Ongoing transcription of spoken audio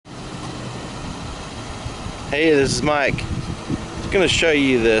Hey, this is Mike. I'm going to show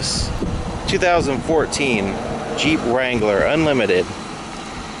you this 2014 Jeep Wrangler Unlimited.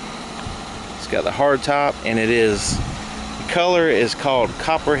 It's got the hard top, and the color is called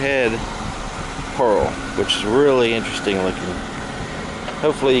Copperhead Pearl, which is really interesting looking.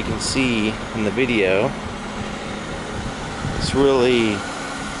 Hopefully you can see in the video. It's really,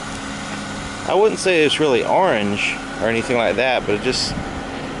 I wouldn't say it's really orange or anything like that, but it's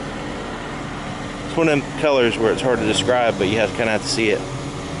one of them colors where it's hard to describe, but you kind of have to see it.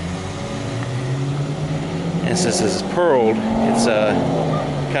 And since it's pearled, it's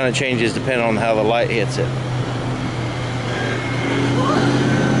kind of changes depending on how the light hits it.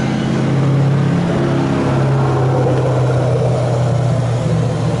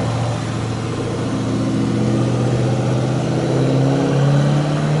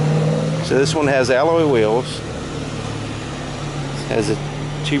 So this one has alloy wheels. It has a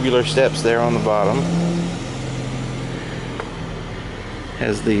tubular steps there on the bottom.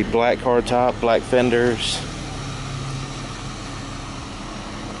 Has the black hard top, black fenders.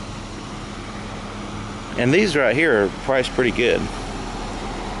 And these right here are priced pretty good.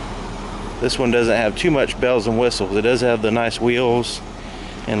 This one doesn't have too much bells and whistles. It does have the nice wheels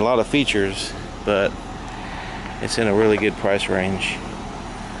and a lot of features, but it's in a really good price range.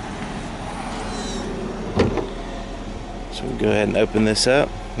 So we'll go ahead and open this up.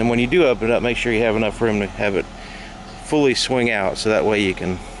 And when you do open it up, make sure you have enough room to have it fully swing out, so that way you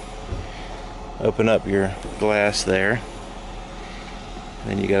can open up your glass there.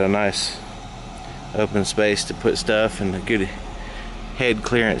 Then you got a nice open space to put stuff, and a good head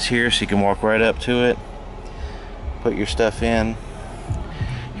clearance here so you can walk right up to it, put your stuff in.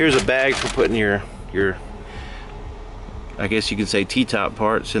 Here's a bag for putting your I guess you could say T-top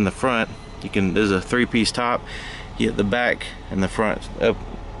parts in the front. There's a 3-piece top. You get the back and the front up.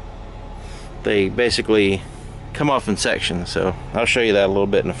 They basically come off in sections, so I'll show you that a little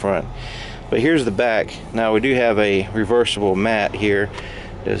bit in the front. But here's the back. Now we do have a reversible mat here.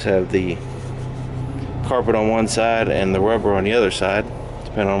 It does have the carpet on one side and the rubber on the other side,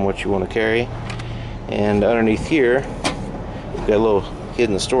 depending on what you want to carry. And underneath here, we've got a little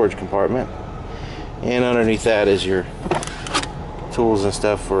hidden storage compartment. And underneath that is your tools and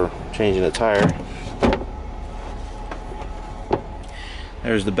stuff for changing a tire.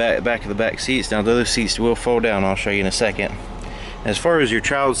 There's the back of the back seats. Now those seats will fold down. I'll show you in a second. As far as your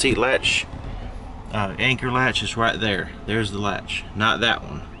child seat latch, anchor latch is right there. There's the latch, not that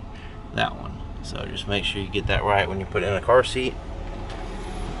one. That one. So just make sure you get that right when you put it in a car seat.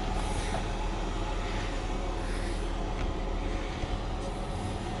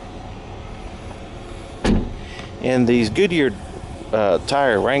 And these Goodyear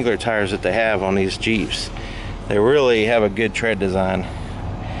Wrangler tires that they have on these Jeeps, they really have a good tread design.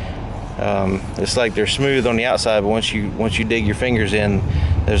 It's like they're smooth on the outside, but once you dig your fingers in,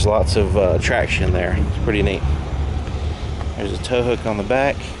 there's lots of traction there. It's pretty neat. There's a tow hook on the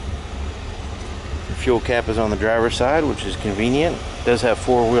back. The fuel cap is on the driver's side, which is convenient. It does have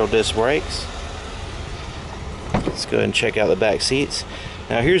 4-wheel disc brakes. Let's go ahead and check out the back seats.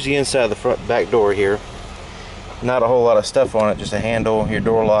 Now here's the inside of the front back door here. Not a whole lot of stuff on it, just a handle, your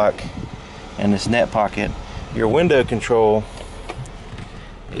door lock, and this net pocket. Your window control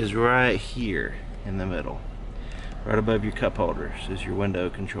is right here in the middle. Right above your cup holders is your window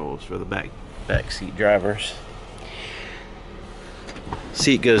controls for the back seat drivers.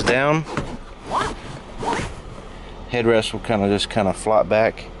 Seat goes down. Headrest will kind of flop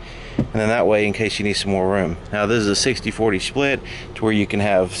back, and then that way, in case you need some more room. Now this is a 60-40 split, to where you can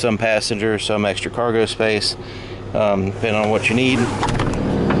have some passenger, some extra cargo space, depending on what you need.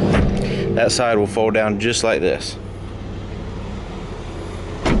 That side will fold down just like this.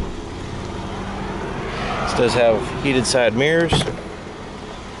 This does have heated side mirrors.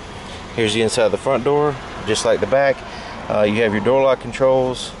 Here's the inside of the front door, just like the back. You have your door lock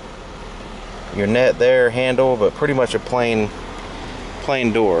controls, your net there, handle, but pretty much a plain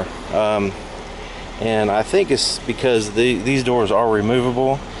door. And I think it's because these doors are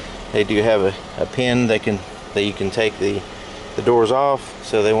removable. They do have a pin that you can take the doors off,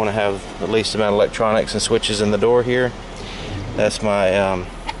 so they want to have the least amount of electronics and switches in the door here. That's my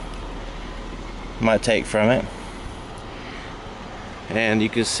my take from it. And you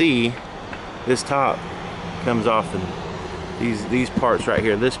can see this top comes off, and these parts right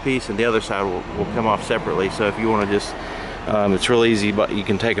here, this piece and the other side will come off separately. So if you want to just it's real easy, but you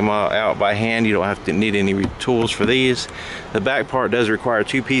can take them out by hand. You don't have to need any tools for these. The back part does require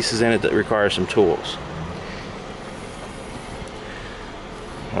 2 pieces in it that require some tools.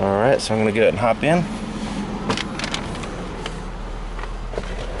 Alright, so I'm going to go ahead and hop in.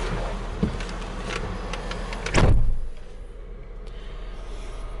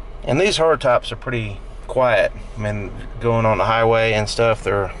 And these hard tops are pretty quiet. I mean, going on the highway and stuff,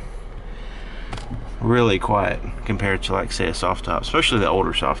 they're really quiet compared to, like, say, a soft top, especially the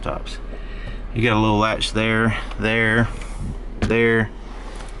older soft tops. You got a little latch there, there, there,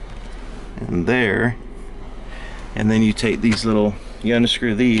 and there. And then you take these little, you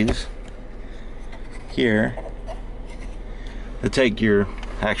unscrew these here to take your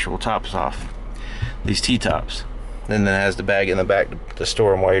actual tops off, these T-tops. Then it has the bag in the back to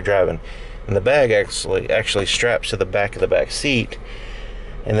store them while you're driving. And the bag actually straps to the back of the back seat,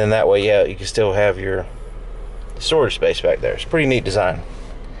 and then that way, yeah, you can still have your storage space back there. It's a pretty neat design.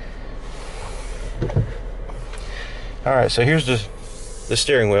 Alright, so here's the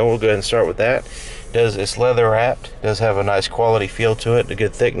steering wheel. We'll go ahead and start with that. It's leather wrapped. It does have a nice quality feel to it, a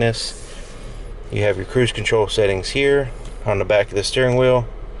good thickness. You have your cruise control settings here on the back of the steering wheel.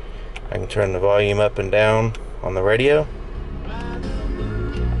 I can turn the volume up and down on the radio.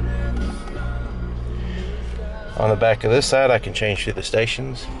 On the back of this side, I can change to the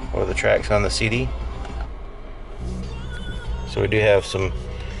stations or the tracks on the CD. So we do have some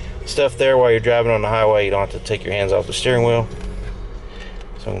stuff there while you're driving on the highway. You don't have to take your hands off the steering wheel.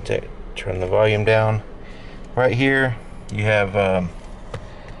 So I'm going to turn the volume down. Right here, you have,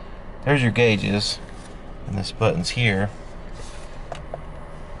 there's your gauges, and this button's here.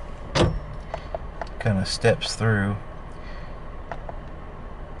 Kind of steps through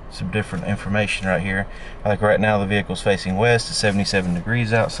some different information right here. Like right now, the vehicle's facing west, it's 77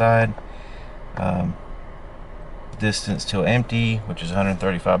 degrees outside. Distance till empty, which is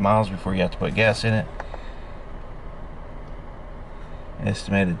 135 miles before you have to put gas in it.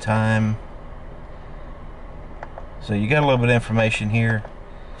 Estimated time. So you got a little bit of information here.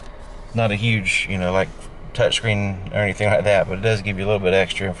 Not a huge, you know, like touchscreen or anything like that, but it does give you a little bit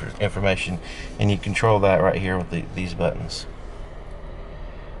extra information, and you control that right here with these buttons.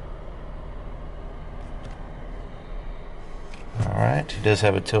 Alright, it does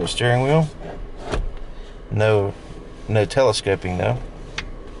have a tilt steering wheel. No telescoping though.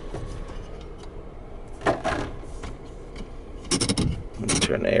 Let me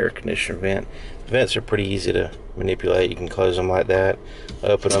turn the air conditioner vent. The vents are pretty easy to manipulate. You can close them like that,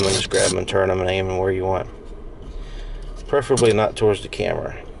 open them, and just grab them and turn them and aim them where you want. Preferably not towards the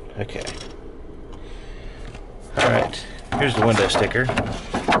camera. Okay. Alright, here's the window sticker.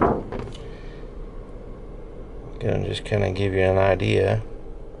 Gonna just kind of give you an idea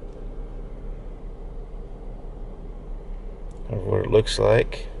of what it looks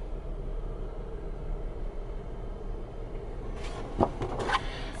like.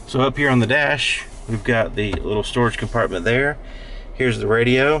 So up here on the dash, we've got the little storage compartment there. Here's the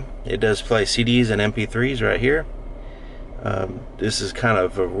radio. It does play CDs and MP3s right here. This is kind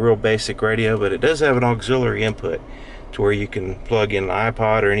of a real basic radio, but it does have an auxiliary input to where you can plug in an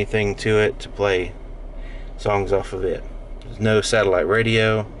iPod or anything to it to play songs off of it. There's no satellite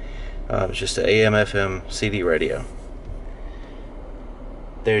radio. It's just an AM/FM CD radio.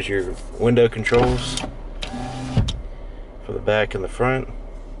 There's your window controls for the back and the front.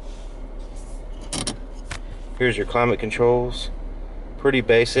 Here's your climate controls. Pretty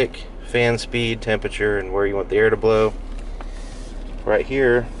basic. Fan speed, temperature, and where you want the air to blow. Right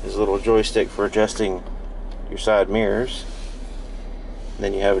here is a little joystick for adjusting your side mirrors. And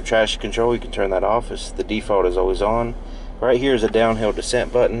then you have a traction control. You can turn that off. The default is always on. Right here is a downhill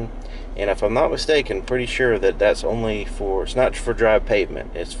descent button. And if I'm not mistaken, pretty sure that that's only for, it's not for dry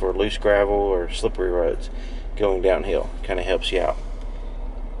pavement. It's for loose gravel or slippery roads going downhill. Kind of helps you out.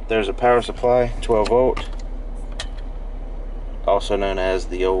 There's a power supply, 12 volt. Also known as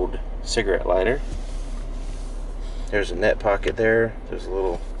the old cigarette lighter. There's a net pocket there. There's a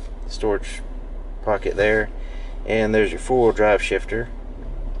little storage pocket there. And there's your four-wheel drive shifter.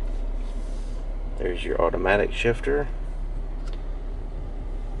 There's your automatic shifter.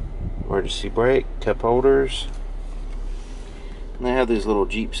 Emergency brake, cup holders. And they have these little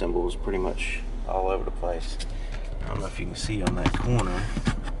Jeep symbols pretty much all over the place. I don't know if you can see on that corner.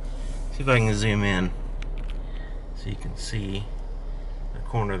 See if I can zoom in so you can see the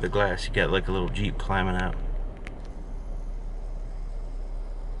corner of the glass. You got like a little Jeep climbing out.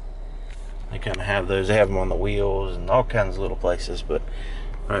 They kind of have those. They have them on the wheels and all kinds of little places, but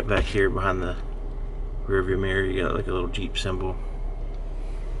right back here behind the rear view mirror, you got like a little Jeep symbol.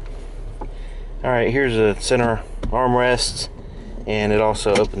 Alright, here's a center armrest, and it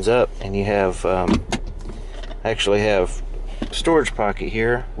also opens up, and you have actually have storage pocket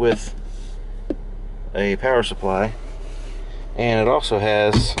here with a power supply, and it also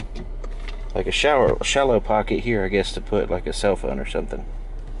has like a shallow pocket here, I guess, to put like a cell phone or something.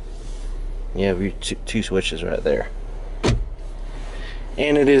 You have your two switches right there.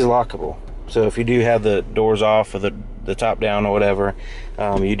 and it is lockable. So if you do have the doors off or the top down or whatever,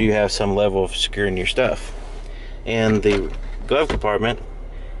 you do have some level of securing your stuff. And the glove compartment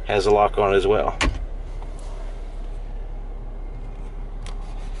has a lock on it as well.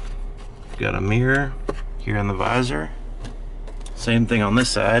 Got a mirror here on the visor. Same thing on this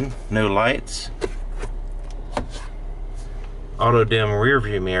side, no lights. Auto dim rear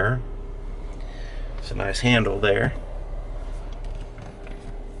view mirror. It's a nice handle there.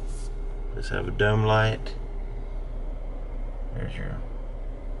 Just have a dome light. There's your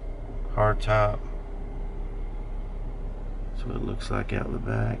hard top. That's what it looks like out the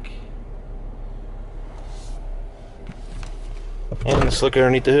back. And let's look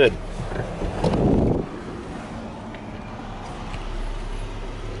underneath the hood.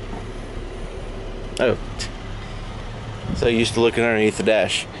 Oh, so used to looking underneath the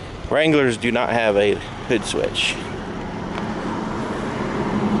dash. Wranglers do not have a hood switch.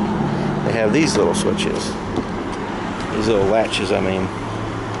 They have these little switches. These little latches, I mean.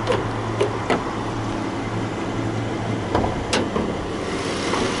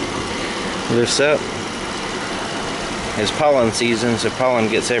 This up is pollen season, so pollen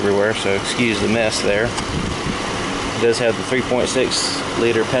gets everywhere, so excuse the mess there. It does have the 3.6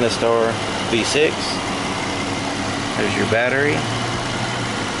 liter Pentastar V6. There's your battery.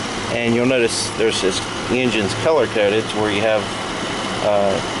 And you'll notice there's this, the engine's color coded to where you have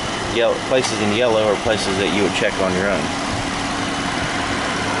yellow, places in yellow or places that you would check on your own.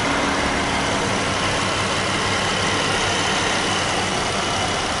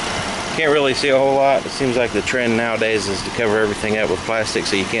 Can't really see a whole lot. It seems like the trend nowadays is to cover everything up with plastic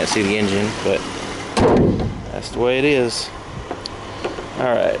so you can't see the engine, but that's the way it is.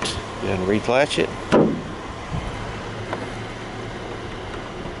 Alright, go ahead and retlatch it.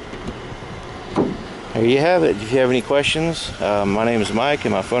 There you have it. If you have any questions, my name is Mike,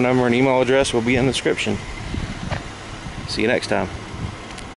 and my phone number and email address will be in the description. See you next time.